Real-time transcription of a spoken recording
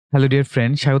Hello dear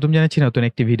friend, স্বাগতম জানাচ্ছি নতুন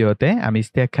একটি ভিডিওতে। আমি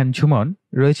ইস্তিয়াক খান ঝুমন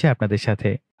রয়েছে আপনাদের সাথে।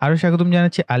 আরো স্বাগতম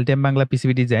জানাচ্ছি আলটিয়াম বাংলা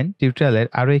পিসিবি ডিজাইন টিউটোরিয়ালের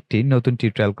আরো একটি নতুন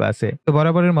টিউটোরিয়াল ক্লাসে। তো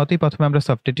বরাবরের মতোই প্রথমে আমরা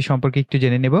সফটওয়্যারটি সম্পর্কে একটু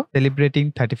জেনে নেব। Celebrating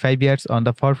 35 years on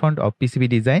the ফরফ্রন্ট of PCB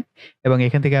design, এবং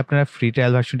এখান থেকে আপনারা ফ্রি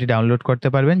ট্রায়াল ভার্সনটি ডাউনলোড করতে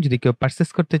পারবেন। যদি কেউ পারচেস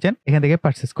করতে চান এখান থেকে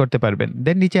পারচেস করতে পারবেন।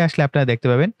 দেন নিচে আসলে আপনারা দেখতে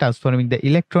পাবেন transforming the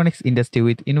electronics industry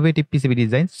with innovative PCB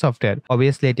design software.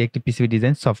 Obviously এটি একটি পিসিবি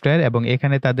ডিজাইন সফটওয়্যার এবং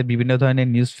এখানে তাদের বিভিন্ন ধরনের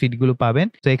নিউজ ফিডগুলো পাবেন।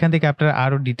 তো এখান থেকে আপনারা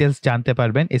আরো ডিটেলস জানতে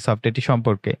পারবেন এই সফটওয়্যারটি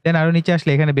সম্পর্কে। দেন আরো নিচে আসলে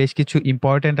এখানে বেশ কিছু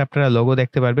ইম্পর্টেন্ট আপনারা লোগো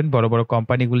দেখতে পারবেন। বড় বড়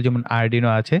কোম্পানিগুলো যেমন আরডিনো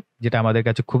আছে, যেটা আমাদের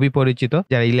কাছে খুবই পরিচিত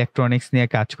যারা ইলেকট্রনিক্স নিয়ে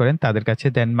কাজ করেন তাদের কাছে।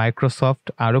 দেন মাইক্রোসফট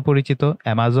আরো পরিচিত,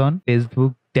 অ্যামাজন,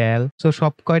 ফেসবুক, ডেল। সো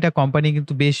সব কয়টা কোম্পানি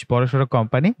কিন্তু বেশ বড়সড়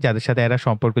কোম্পানি যাদের সাথে এরা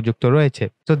সম্পর্কযুক্ত রয়েছে।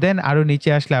 তো দেন আরো নিচে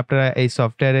আসলে আপনারা এই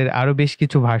সফটওয়্যারের আরো বেশ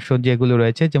কিছু ভার্সন যেগুলো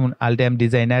রয়েছে, যেমন Altium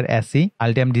designer AC,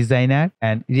 Altium designer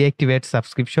and reactivate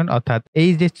subscription, অর্থাৎ এই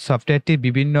যে সফটওয়্যারটির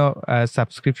বিভিন্ন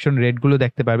সাবস্ক্রিপশন রেট গুলো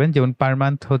দেখতে পারবেন। যেমন পার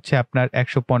মান্থ হচ্ছে আপনার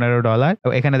 $115।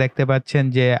 এখানে দেখতে পাচ্ছেন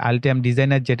যে আলটিয়াম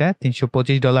ডিজাইনার যেটা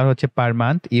 $325 হচ্ছে পার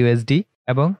মান্থ ইউএসডি,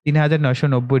 এবং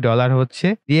 $3990 হচ্ছে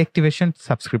রিঅ্যাক্টিভেশন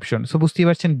সাবস্ক্রিপশন। সো বুঝতেই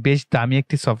পারছেন বেশ দামি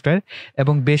একটি সফটওয়্যার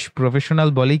এবং বেশ প্রফেশনাল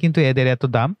বলেই কিন্তু এদের এত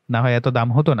দাম, না হয় এত দাম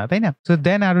হতো না, তাই না? সো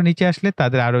দেন আরো নিচে আসলে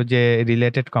তাদের আরো যে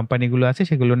রিলেটেড কোম্পানিগুলো আছে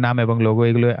সেগুলোর নাম এবং লোগো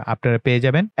এগুলো আপনারা পেয়ে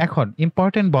যাবেন। এখন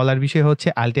ইম্পর্টেন্ট বলার বিষয় হচ্ছে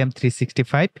আলটিয়াম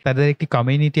 365 তাদের একটি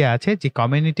কমিউনিটি আছে, যে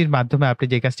কমিউনিটির মাধ্যমে আপনি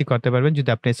যে কাজটি করতে পারবেন। যদি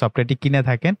আপনি সফটওয়্যারটি কিনে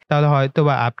থাকেন তাহলে হয়তো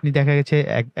বা আপনি দেখা গেছে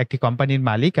একটি কোম্পানির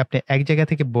মালিক, আপনি এক জায়গা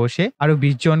থেকে বসে আরো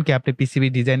 20 জনকে আপনি পিসিবি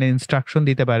ডিজাইনের ইনস্ট্রাকশন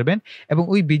দিতে পারবেন এবং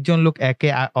ওই 20 জন লোক একে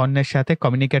অন্যের সাথে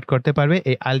কমিউনিকেট করতে পারবে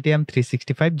এই আলটিয়াম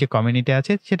 365 যে কমিউনিটি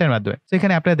আছে সেটার মাধ্যমে। তো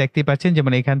এখানে আপনারা দেখতেই পাচ্ছেন,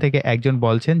 যেমন এখান থেকে একজন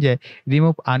বলছেন যে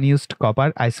রিমুভ আনইউজড কপার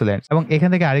আইসোলেন্টস, এবং এখান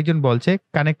থেকে আরেকজন বলছে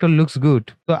কানেক্টর লুকস গুড।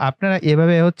 তো আপনারা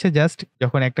এভাবে হচ্ছে জাস্ট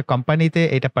যখন একটা কোম্পানিতে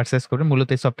এটা পারচেস করবেন, মূলত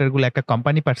এই সফটওয়্যারগুলো একটা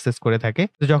কোম্পানি পারচেস করে থাকে।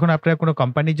 তো যখন আপনারা কোনো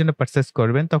কোম্পানির জন্য পারচেস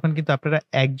করবেন তখন কিন্তু আপনারা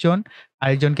একজন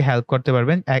আরেকজনকে হেল্প করতে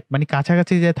পারবেন। মানে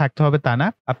কাছাকাছি যে থাকতে হবে তা না,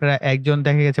 আপনারা একজন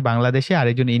দেখা গেছে বাংলাদেশে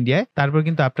আরেকজন ইন্ডিয়ায়, তারপর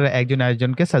কিন্তু আপনারা একজন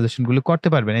আরেকজনকে সাজেশন গুলো করতে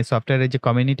পারবেন এই সফটওয়্যারের যে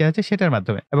কমিউনিটি আছে সেটার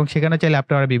মাধ্যমে, এবং সেখানে চাইলে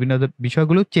আপনারা বিভিন্ন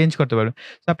বিষয়গুলো চেঞ্জ করতে পারবেন।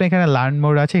 তো আপনি এখানে লার্ন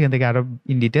মোড আছে, এখান থেকে আরো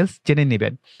ইন ডিটেলস জেনে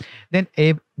নেবেন। দেন a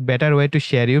better way to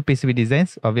share your PCB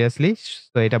designs, obviously.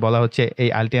 তো এটা বলা হচ্ছে এই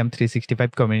আলটিয়াম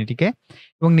 365 কমিউনিটিকে।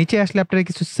 এবং নিচে আসলে আপনারা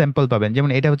কিছু স্যাম্পল পাবেন, যেমন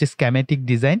এটা হচ্ছে স্কেমেটিক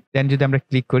ডিজাইন। দেন যদি আমরা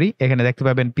ক্লিক করি এখানে দেখতে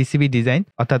পাবেন পিসিবি ডিজাইন,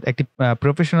 অর্থাৎ একটি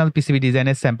প্রফেশনাল পিসিবি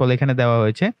ডিজাইনের স্যাম্পল এখানে দেওয়া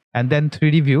হয়েছে। And then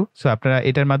 3D view. So আপনারা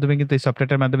এটার মাধ্যমে কিন্তু এই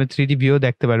সফটওয়্যারটার মাধ্যমে 3D ভিউ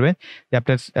দেখতে পারবেন যে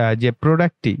আপনার যে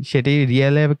প্রোডাক্টটি সেটি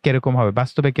রিয়েলে কিরকম হবে,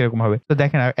 বাস্তবে কিরকম হবে। তো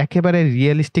দেখেন একেবারে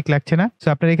রিয়েলিস্টিক লাগছে না? সো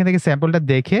আপনারা এখান থেকে স্যাম্পলটা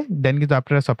দেখে দেন কিন্তু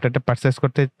আপনারা সফটওয়্যারটা পারচেস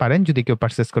করতে পারেন যদি কেউ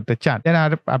পারচেস করতে চান। দেন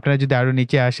আর আপনারা যদি আরো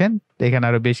নিচে আসেন এখানে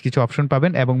আরো বেশ কিছু অপশন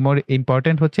পাবেন, এবং মোর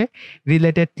ইম্পর্টেন্ট হচ্ছে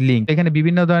রিলেটেড লিঙ্ক। এখানে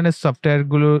বিভিন্ন ধরনের সফটওয়্যার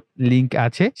গুলো লিঙ্ক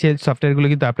আছে, সেই সফটওয়্যার গুলো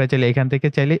কিন্তু আপনারা চাইলে এখান থেকে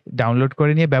চাইলে ডাউনলোড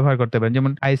করে নিয়ে ব্যবহার করতে পারেন।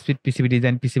 যেমন high speed PCB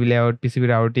design, PCB layout, PCB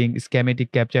routing, schematic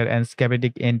capture and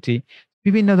schematic entry,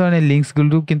 বিভিন্ন ধরনের লিঙ্কস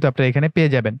গুলো কিন্তু আপনারা এখানে পেয়ে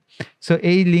যাবেন। সো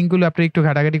এই লিঙ্কগুলো আপনি একটু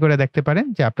ঘাটাঘাটি করে দেখতে পারেন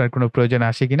যে আপনার কোনো প্রয়োজন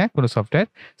আসে কিনা কোনো সফটওয়্যার।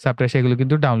 সো আপনারা সেগুলো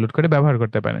কিন্তু ডাউনলোড করে ব্যবহার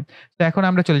করতে পারেন। তো এখন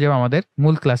আমরা চলে যাব আমাদের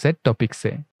মূল ক্লাসের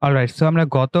টপিকসে। অলরাইট, সো আমরা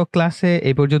গত ক্লাসে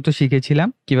এই পর্যন্ত শিখেছিলাম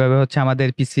কিভাবে হচ্ছে আমাদের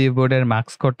পিসিবি বোর্ডের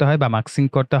মার্কস করতে হয় বা মার্কসিং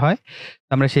করতে হয়।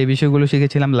 আমরা সেই বিষয়গুলো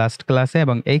শিখেছিলাম লাস্ট ক্লাসে,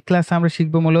 এবং এই ক্লাসে আমরা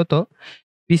শিখবো মূলত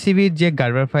পিসিবির যে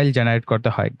গার্বার ফাইল জেনারেট করতে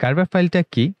হয়। গার্বার ফাইলটা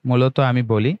কি মূলত আমি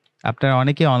বলি, আপনারা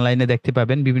অনেকে অনলাইনে দেখতে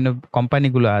পাবেন বিভিন্ন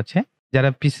কোম্পানিগুলো আছে যারা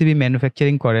পিসিবি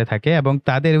ম্যানুফ্যাকচারিং করে থাকে, এবং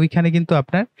তাদের ওইখানে কিন্তু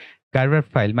আপনার গার্বার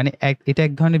ফাইল মানে এটা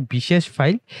এক ধরনের বিশেষ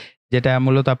ফাইল যেটা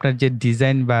মূলত আপনার যে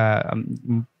ডিজাইন বা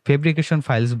ফেব্রিকেশন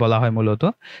ফাইলস বলা হয় মূলত।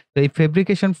 তো এই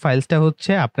ফেব্রিকেশন ফাইলসটা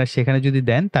হচ্ছে আপনার সেখানে যদি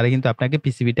দেন তাহলে কিন্তু আপনাকে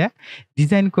পিসিবিটা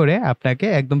ডিজাইন করে আপনাকে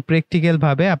একদম প্র্যাকটিক্যাল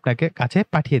ভাবে আপনাকে কাছে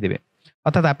পাঠিয়ে দেবে।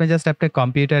 অর্থাৎ আপনি জাস্ট আপনার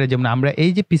কম্পিউটারে, যেমন আমরা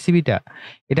এই যে পিসিবিটা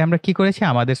এটা আমরা কি করেছি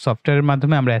আমাদের সফটওয়্যারের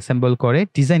মাধ্যমে আমরা অ্যাসেম্বল করে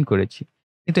ডিজাইন করেছি,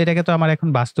 কিন্তু এটাকে তো আমার এখন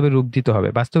বাস্তবে রূপ দিতে হবে।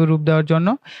 বাস্তবে রূপ দেওয়ার জন্য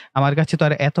আমার কাছে তো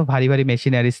আর এত ভারী ভারী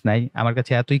মেশিনারিজ নাই, আমার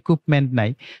কাছে এত ইকুইপমেন্ট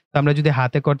নাই। তো আমরা যদি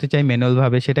হাতে করতে চাই ম্যানুয়াল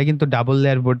ভাবে, সেটা কিন্তু ডাবল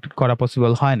লেয়ার বোর্ড করা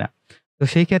পসিবল হয় না। তো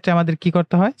সেই ক্ষেত্রে আমাদের কি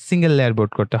করতে হয়, সিঙ্গেল লেয়ার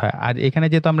বোর্ড করতে হয়। আর এখানে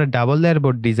যেহেতু আমরা ডাবল লেয়ার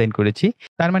বোর্ড ডিজাইন করেছি,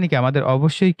 তার মানে কি আমাদের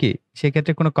অবশ্যই কি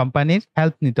সেক্ষেত্রে কোনো কোম্পানির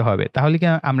হেল্প নিতে হবে, তাহলে কি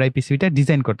আমরা এই পিসিবিটা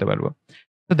ডিজাইন করতে পারবো।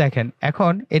 তো দেখেন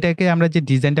এখন এটাকে আমরা যে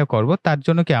ডিজাইনটা করব তার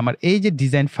জন্য কি আমার এই যে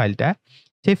ডিজাইন ফাইলটা,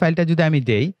 সেই ফাইলটা যদি আমি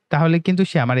দেই তাহলে কিন্তু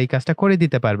সে আমার এই কাজটা করে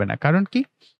দিতে পারবে না। কারণ কি,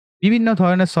 বিভিন্ন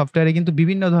ধরনের সফটওয়্যারে কিন্তু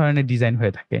বিভিন্ন ধরনের ডিজাইন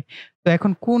হয়ে থাকে। তো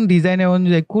এখন কোন ডিজাইনের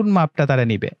অনুযায়ী কোন মাপটা তারা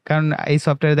নিবে? কারণ এই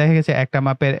সফটওয়্যারে দেখা গেছে একটা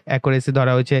মাপের অ্যাকুরেসি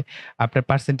ধরা হয়েছে আপনার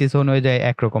পার্সেন্টেজ অনুযায়ী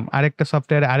একরকম, আরেকটা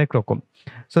সফটওয়্যারে আরেক রকম।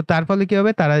 সো তার ফলে কি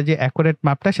হবে? তারা যে অ্যাকুরেট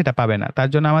মাপটা সেটা পাবে না। তার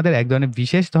জন্য আমাদের এক ধরনের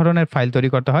বিশেষ ধরনের ফাইল তৈরি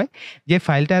করতে হয়, যে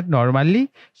ফাইলটা নরমালি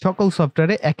সকল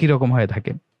সফটওয়্যারে একই রকম হয়ে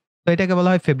থাকে। তো এটাকে বলা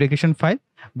হয় ফেব্রিকেশন ফাইল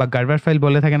বা গার্বার ফাইল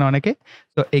বলে থাকেন অনেকে।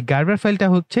 তো এই গার্বার ফাইলটা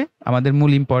হচ্ছে আমাদের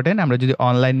মূল ইম্পর্টেন্ট। আমরা যদি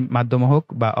অনলাইন মাধ্যমে হোক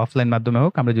বা অফলাইন মাধ্যমে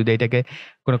হোক, আমরা যদি এটাকে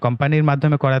কোনো কোম্পানির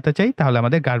মাধ্যমে করাতে চাই, তাহলে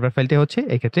আমাদের গার্বার ফাইলটা হচ্ছে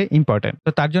এক্ষেত্রে ইম্পর্টেন্ট। তো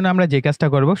তার জন্য আমরা যে কাজটা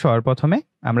করব, সবার প্রথমে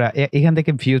আমরা এখান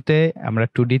থেকে ভিউতে আমরা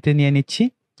 2D তে নিয়ে নিচ্ছি।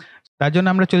 তার জন্য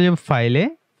আমরা চলে যাব ফাইলে,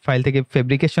 ফাইল থেকে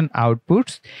ফেব্রিকেশন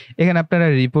আউটপুটস। এখানে আপনারা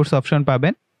রিপোর্টস অপশন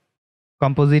পাবেন,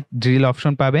 কম্পোজিট ড্রিল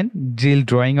অপশন পাবেন, ড্রিল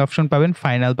ড্রয়িং অপশন পাবেন,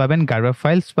 ফাইনাল পাবেন, গার্বার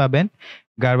ফাইলস পাবেন,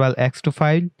 গার্বাল X2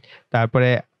 ফাইল, তারপরে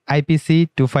আইপিসি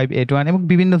 2581 এবং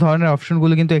বিভিন্ন ধরনের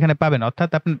অপশনগুলো কিন্তু এখানে পাবেন। অর্থাৎ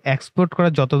আপনি এক্সপোর্ট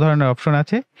করার যত ধরনের অপশন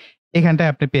আছে এখানটায়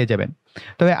আপনি পেয়ে যাবেন।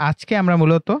 তবে আজকে আমরা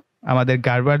মূলত আমাদের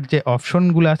গার্বার যে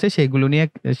অপশনগুলো আছে সেগুলো নিয়ে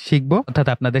শিখবো, অর্থাৎ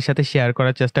আপনাদের সাথে শেয়ার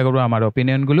করার চেষ্টা করবো আমার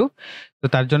ওপিনিয়নগুলো। তো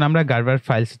তার জন্য আমরা গার্বার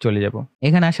ফাইলস চলে যাব।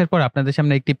 এখানে আসার পর আপনাদের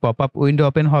সামনে একটি পপ আপ উইন্ডো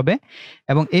ওপেন হবে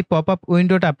এবং এই পপ আপ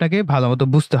উইন্ডোটা আপনাকে ভালো মতো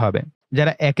বুঝতে হবে।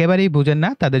 যারা একেবারেই বুঝেন না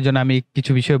তাদের জন্য আমি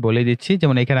কিছু বিষয় বলে দিচ্ছি।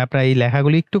 যেমন এখানে আপনারা এই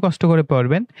লেখাগুলি একটু কষ্ট করে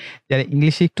পড়বেন। যারা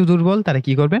ইংলিশে একটু দুর্বল তারা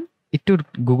কি করবেন, একটু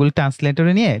গুগল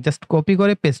ট্রান্সলেটরে নিয়ে জাস্ট কপি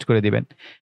করে পেস্ট করে দিবেন।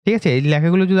 ঠিক আছে? এই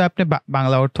লেখাগুলো যদি আপনি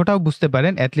বাংলা অর্থটাও বুঝতে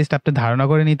পারেন, অ্যাটলিস্ট আপনি ধারণা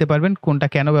করে নিতে পারবেন কোনটা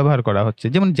কেন ব্যবহার করা হচ্ছে।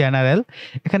 যেমন জেনারেল,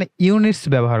 এখানে ইউনিটস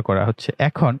ব্যবহার করা হচ্ছে।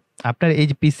 এখন আপনার এই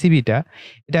যে পিসিবিটা,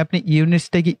 এটা আপনি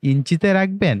ইউনিটসটা কি ইঞ্চিতে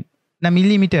রাখবেন না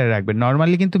মিলিমিটারে রাখবেন?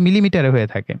 নরমালি কিন্তু মিলিমিটারে হয়ে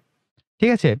থাকে।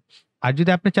 ঠিক আছে? আর যদি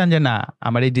আপনি চান যে না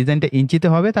আমার এই ডিজাইনটা ইঞ্চিতে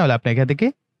হবে, তাহলে আপনি এখান থেকে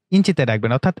ইঞ্চিতে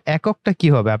রাখবেন। অর্থাৎ এককটা কি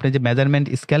হবে? আপনি যে মেজারমেন্ট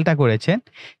স্কেলটা করেছেন,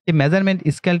 এই মেজারমেন্ট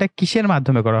স্কেলটা কিসের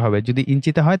মাধ্যমে করা হবে? যদি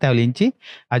ইঞ্চিতে হয় তাহলে ইঞ্চি,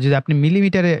 আর যদি আপনি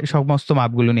মিলিমিটারে সমস্ত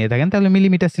মাপগুলো নিয়ে থাকেন তাহলে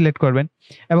মিলিমিটার সিলেক্ট করবেন।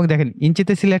 এবং দেখেন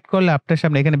ইঞ্চিতে সিলেক্ট করলে আপনার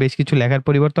সামনে এখানে বেশ কিছু লেখার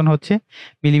পরিবর্তন হচ্ছে,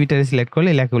 মিলিমিটারে সিলেক্ট করলে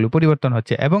এই লেখাগুলো পরিবর্তন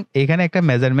হচ্ছে এবং এখানে একটা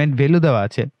মেজারমেন্ট ভ্যালু দেওয়া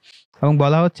আছে এবং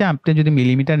বলা হচ্ছে আপনি যদি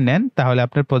মিলিমিটার নেন তাহলে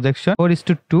আপনার প্রজেকশন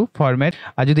 4:2 ফরম্যাট,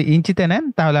 আর যদি ইঞ্চিতে নেন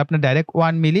তাহলে আপনার ডাইরেক্ট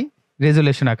 1 মিলি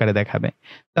রেজুলেশন আকারে দেখাবে।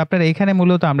 তো আপনার এখানে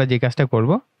মূলত আমরা যে কাজটা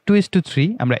করব 2:3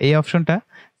 আমরা এই অপশনটা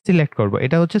সিলেক্ট করব।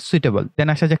 এটা হচ্ছে সুইটেবল। দেন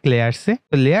আসা যাক লেয়ার্সে।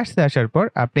 তো লেয়ার্সে আসার পর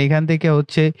আপনি এখান থেকে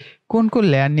হচ্ছে কোন কোন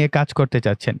লেয়ার নিয়ে কাজ করতে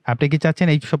চাচ্ছেন। আপনি কি চাচ্ছেন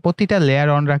এই প্রতিটা লেয়ার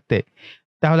অন রাখতে?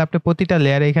 তাহলে আপনি প্রতিটা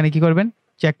লেয়ারে এখানে কি করবেন,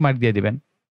 চেক মার্ক দিয়ে দিবেন।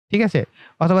 ঠিক আছে?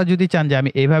 অথবা যদি চান যে আমি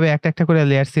এইভাবে একটা একটা করে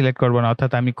লেয়ার সিলেক্ট করব না,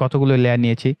 অর্থাৎ আমি কতগুলো লেয়ার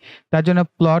নিয়েছি, তার জন্য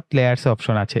প্লট লেয়ার্স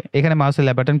অপশন আছে। এখানে মাউসের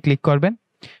লেফট বাটন ক্লিক করবেন,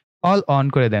 অল অন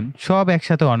করে দেন, সব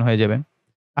একসাথে অন হয়ে যাবে।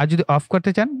 আর যদি অফ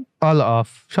করতে চান অল অফ,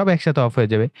 সব একসাথে অফ হয়ে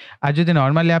যাবে। আর যদি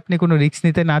নরমালি আপনি কোনো রিস্ক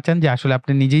নিতে না চান, যে আসলে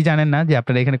আপনি নিজেই জানেন না যে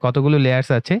আপনার এখানে কতগুলো লেয়ার্স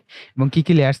আছে এবং কি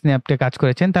কি লেয়ার্স নিয়ে আপনি কাজ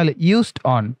করেছেন, তাহলে ইউজড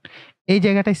অন এই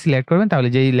জায়গাটায় সিলেক্ট করবেন। তাহলে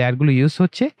যেই লেয়ারগুলো ইউজ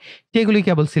হচ্ছে সেগুলি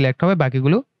কেবল সিলেক্ট হবে,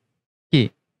 বাকিগুলো কি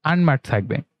আনমার্কড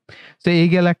থাকবে। সো এই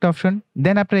গেল একটা অপশন।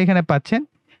 দেন আপনারা এখানে পাচ্ছেন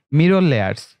মিরর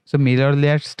লেয়ার্স। সো মিরর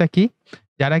লেয়ার্সটা কি?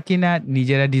 যারা কিনা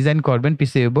নিজেরা ডিজাইন করবেন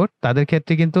পিসিবি বোর্ড, তাদের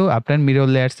ক্ষেত্রে কিন্তু আপনার মিরর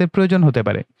লেয়ার্সের প্রয়োজন হতে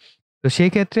পারে। তো সেই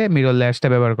ক্ষেত্রে মিরর লেয়ার্সটা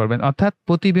ব্যবহার করবেন, অর্থাৎ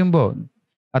প্রতিবিম্ব,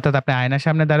 অর্থাৎ আপনি আয়নার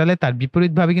সামনে দাঁড়ালে তার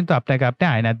বিপরীতভাবে কিন্তু আপনি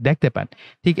আয়না দেখতে পান।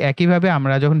 ঠিক একইভাবে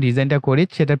আমরা যখন ডিজাইনটা করি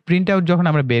সেটার প্রিন্ট আউট যখন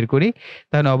আমরা বের করি,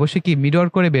 তখন অবশ্যই কি মিরর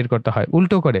করে বের করতে হয়,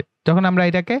 উল্টো করে। যখন আমরা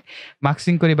এটাকে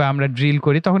মার্কসিং করি বা আমরা ড্রিল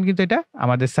করি তখন কিন্তু এটা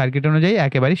আমাদের সার্কিট অনুযায়ী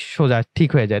একেবারে সোজা ঠিক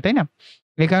হয়ে যায়, তাই না?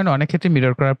 এই কারণে অনেক ক্ষেত্রে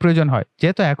মিরর করার প্রয়োজন হয়।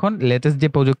 যেহেতু এখন লেটেস্ট যে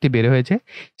প্রযুক্তি বের হয়েছে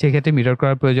সেক্ষেত্রে মিরর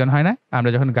করার প্রয়োজন হয় না। আমরা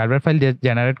যখন গার্বার ফাইল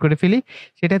জেনারেট করে ফেলি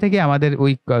সেটা থেকে আমাদের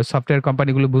ওই সফটওয়্যার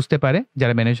কোম্পানিগুলো বুঝতে পারে,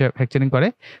 যারা ম্যানুফ্যাকচারিং করে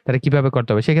তারা কিভাবে করতে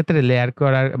হবে। সেক্ষেত্রে লেয়ার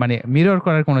করার মানে মিরর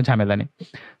করার কোনো ঝামেলা নেই।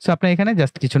 সো আপনার এখানে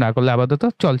জাস্ট কিছু না করলে আপাতত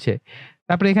চলছে।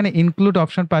 তারপরে এখানে ইনক্লুড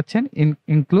অপশন পাচ্ছেন,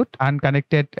 include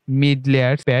আনকানেক্টেড mid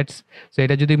layers pads. So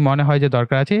এটা যদি মনে হয় যে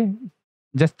দরকার আছে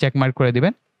জাস্ট চেক মার্ক করে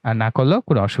দিবেন, আর না করলেও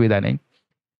কোনো অসুবিধা নেই।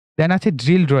 দেন আছে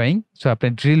ড্রিল ড্রয়িং। সো আপনি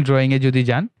ড্রিল ড্রয়িং এ যদি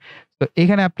যান, তো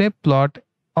এখানে আপনি plot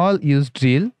all use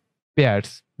drill pairs,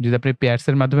 যদি আপনি পেয়ার্স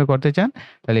এর মাধ্যমে করতে চান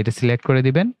তাহলে এটা সিলেক্ট করে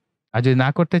দিবেন, আর যদি না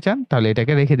করতে চান তাহলে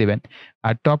এটাকে রেখে দিবেন।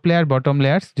 আর টপ লেয়ার বটম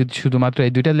লেয়ার্স, যদি শুধুমাত্র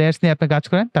এই দুইটা লেয়ার্স নিয়ে আপনি কাজ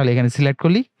করেন তাহলে এখানে সিলেক্ট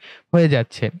করলেই হয়ে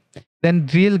যাচ্ছে। দেন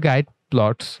ড্রিল গাইড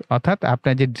প্লটস, অর্থাৎ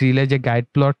আপনার যে ড্রিলের যে গাইড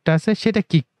প্লটটা আছে সেটা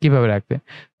কিভাবে রাখবেন।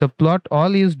 তো plot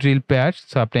all use drill pairs,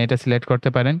 so আপনি এটা সিলেক্ট করতে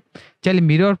পারেন। চাইলে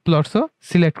মিরর প্লটসও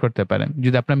সিলেক্ট করতে পারেন।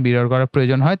 যদি আপনার মিরর করার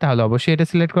প্রয়োজন হয় তাহলে অবশ্যই এটা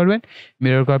সিলেক্ট করবেন,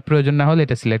 মিরর করার প্রয়োজন না হলে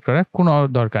এটা সিলেক্ট করার কোনো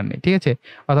দরকার নেই। ঠিক আছে?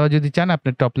 অথবা যদি চান আপনি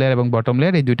টপ লেয়ার এবং বটম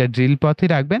লেয়ার এই দুইটা ড্রিল পথই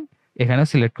রাখবেন, এখানেও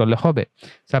সিলেক্ট করলে হবে।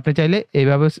 সো আপনি চাইলে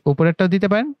এইভাবে উপরেরটাও দিতে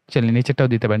পারেন, চাইলে নিচেরটাও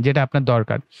দিতে পারেন, যেটা আপনার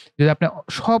দরকার। যদি আপনার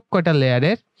সব কয়টা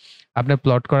লেয়ারের আপনার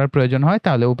প্লট করার প্রয়োজন হয়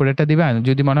তাহলে উপরেরটা দিবেন,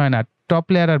 যদি মনে হয় না টপ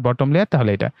লেয়ার আর বটম লেয়ার,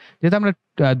 তাহলে এটা যেহেতু আমরা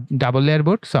ডাবল লেয়ার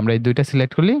বোর্ড, সো আমরা এই দুইটা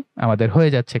সিলেক্ট করলেই আমাদের হয়ে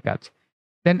যাচ্ছে কাজ।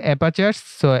 দেন অ্যাপারচার্স,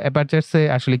 সো অ্যাপারচার্সে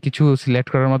আসলে কিছু সিলেক্ট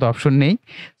করার মতো অপশন নেই,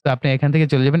 তো আপনি এখান থেকে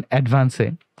চলে যাবেন অ্যাডভান্সে।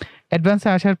 অ্যাডভান্সে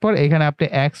আসার পর এখানে আপনি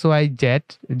XYZ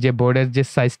যে বোর্ডের যে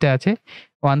সাইজটা আছে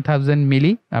 1000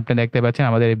 মিলি আপনি দেখতে পাচ্ছেন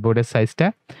আমাদের এই বোর্ডের সাইজটা,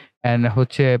 অ্যান্ড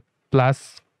হচ্ছে প্লাস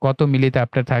কত মিলিতে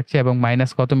আপনার থাকছে এবং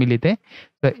মাইনাস কত মিলিতে।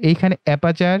 তো এইখানে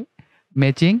অ্যাপারচার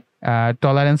ম্যাচিং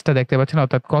টলারেন্সটা দেখতে পাচ্ছেন,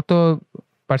 অর্থাৎ কত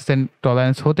পার্সেন্ট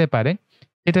টলারেন্স হতে পারে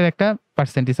এটার একটা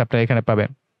পার্সেন্টেজ আপনারা এখানে পাবেন।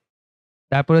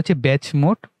 তারপর হচ্ছে batch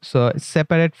mode, so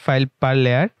separate file পার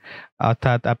লেয়ার,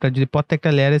 অর্থাৎ আপনার যদি প্রত্যেকটা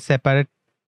লেয়ারে সেপারেট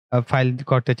ফাইল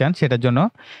করতে চান সেটার জন্য,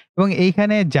 এবং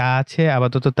এইখানে যা আছে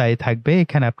আপাতত তাই থাকবে,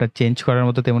 এখানে আপনার চেঞ্জ করার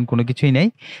মতো তেমন কোনো কিছুই নেই।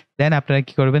 দেন আপনারা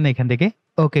কি করবেন, এখান থেকে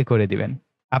ওকে করে দিবেন।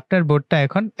 আপনার বোর্ডটা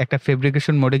এখন একটা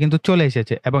ফেব্রিকেশন মোডে কিন্তু চলে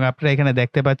এসেছে, এবং আপনারা এখানে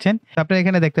দেখতে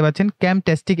পাচ্ছেন ক্যাম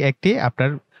টেস্টিং একটি আপনার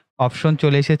অপশন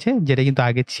চলে এসেছে, যেটা কিন্তু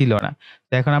আগে ছিল না।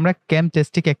 তো এখন আমরা ক্যাম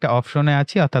টেস্টিং একটা অপশনে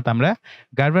আছি, অর্থাৎ আমরা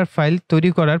গার্বার ফাইল তৈরি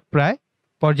করার প্রায়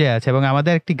পর্যায়ে আছে, এবং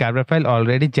আমাদের একটি গার্বার ফাইল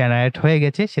অলরেডি জেনারেট হয়ে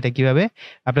গেছে। সেটা কিভাবে,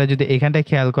 আপনারা যদি এখানটায়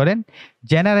খেয়াল করেন,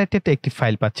 জেনারেটেড একটি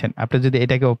ফাইল পাচ্ছেন। আপনারা যদি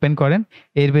এটাকে ওপেন করেন,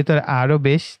 এর ভিতরে আরো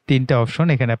বেশ 3টা অপশন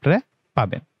এখানে আপনারা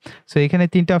পাবেন। সো এখানে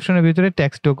 3টা অপশনের ভিতরে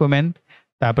টেক্সট ডকুমেন্ট,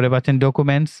 তারপরে পাচ্ছেন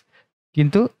ডকুমেন্টস,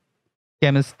 কিন্তু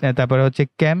তারপরে হচ্ছে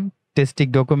ক্যাম টেস্টিং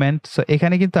ডকুমেন্ট। সো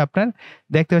এখানে কিন্তু আপনার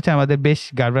দেখতে পাচ্ছেন আমাদের বেশ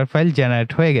গার্বার ফাইল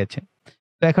জেনারেট হয়ে গেছে।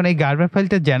 তো এখন এই গার্বার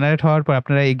ফাইলটা জেনারেট হওয়ার পর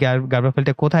আপনারা এই গার্বার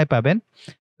ফাইলটা কোথায় পাবেন,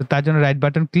 তো তার জন্য রাইট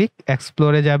বাটন ক্লিক,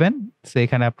 এক্সপ্লোরে যাবেন। সো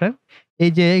এখানে আপনার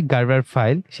এই যে গার্বার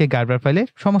ফাইল, সেই গার্বার ফাইলের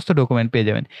সমস্ত ডকুমেন্ট পেয়ে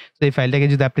যাবেন। তো এই ফাইলটাকে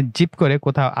যদি আপনি জিপ করে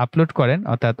কোথাও আপলোড করেন,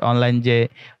 অর্থাৎ অনলাইন যে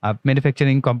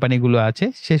ম্যানুফ্যাকচারিং কোম্পানিগুলো আছে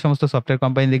সেই সমস্ত সফটওয়্যার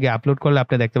কোম্পানি থেকে আপলোড করলে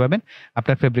আপনি দেখতে পাবেন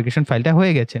আপনার ফেব্রিকেশন ফাইলটা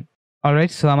হয়ে গেছে।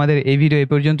 অলরাইট, সো আমাদের এই ভিডিও এই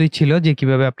পর্যন্তই ছিল, যে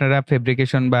কিভাবে আপনারা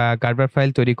ফেব্রিকেশন বা গার্বার ফাইল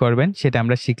তৈরি করবেন সেটা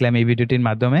আমরা শিখলাম এই ভিডিওটির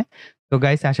মাধ্যমে। তো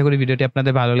গাইস, আশা করি ভিডিওটি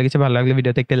আপনাদের ভালো লেগেছে। ভালো লাগলে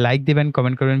ভিডিওতে একটা লাইক দিবেন,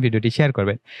 কমেন্ট করবেন, ভিডিওটি শেয়ার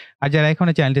করবেন। আর যারা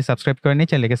এখনো চ্যানেলটি সাবস্ক্রাইব করেনি,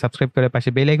 চ্যানেলকে সাবস্ক্রাইব করে পাশে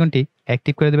বেল আইকনটি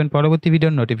অ্যাক্টিভ করে দেবেন পরবর্তী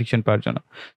ভিডিওর নোটিফিকেশন পাওয়ার জন্য।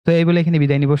 তো এই বলে এখানে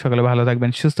বিদায় নিব। সকালে ভালো থাকবেন,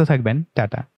 সুস্থ থাকবেন, টাটা।